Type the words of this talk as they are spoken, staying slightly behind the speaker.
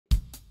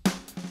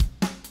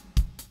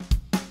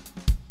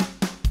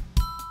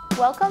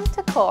Welcome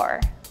to CORE.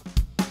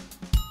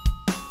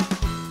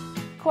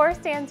 CORE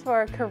stands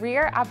for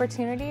Career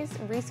Opportunities,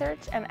 Research,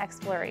 and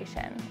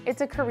Exploration.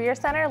 It's a career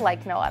center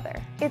like no other.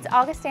 It's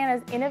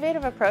Augustana's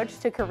innovative approach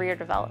to career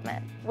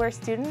development, where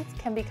students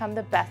can become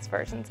the best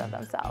versions of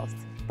themselves.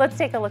 Let's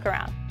take a look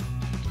around.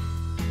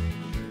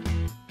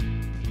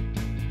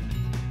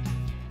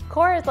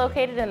 CORE is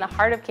located in the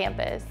heart of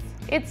campus.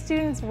 It's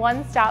students'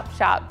 one-stop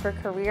shop for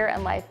career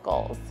and life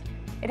goals.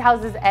 It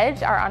houses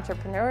EDGE, our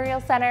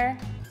entrepreneurial center,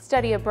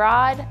 Study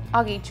Abroad,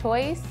 Augie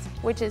Choice,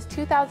 which is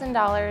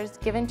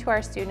 $2,000 given to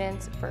our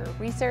students for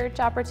research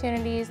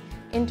opportunities,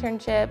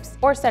 internships,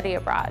 or study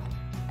abroad.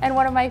 And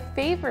one of my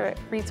favorite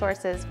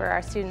resources for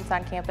our students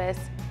on campus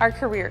are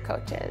career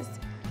coaches,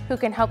 who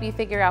can help you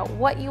figure out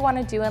what you want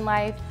to do in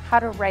life, how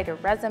to write a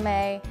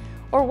resume,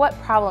 or what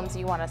problems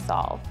you want to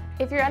solve.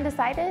 If you're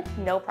undecided,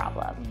 no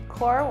problem.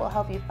 CORE will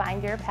help you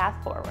find your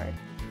path forward.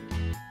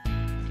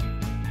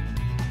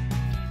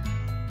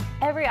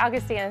 Every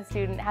Augustana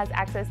student has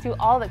access to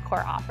all that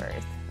CORE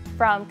offers,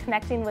 from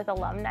connecting with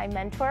alumni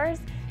mentors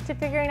to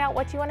figuring out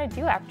what you want to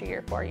do after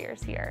your 4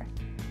 years here.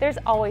 There's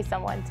always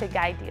someone to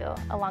guide you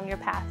along your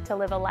path to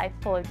live a life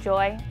full of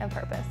joy and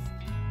purpose.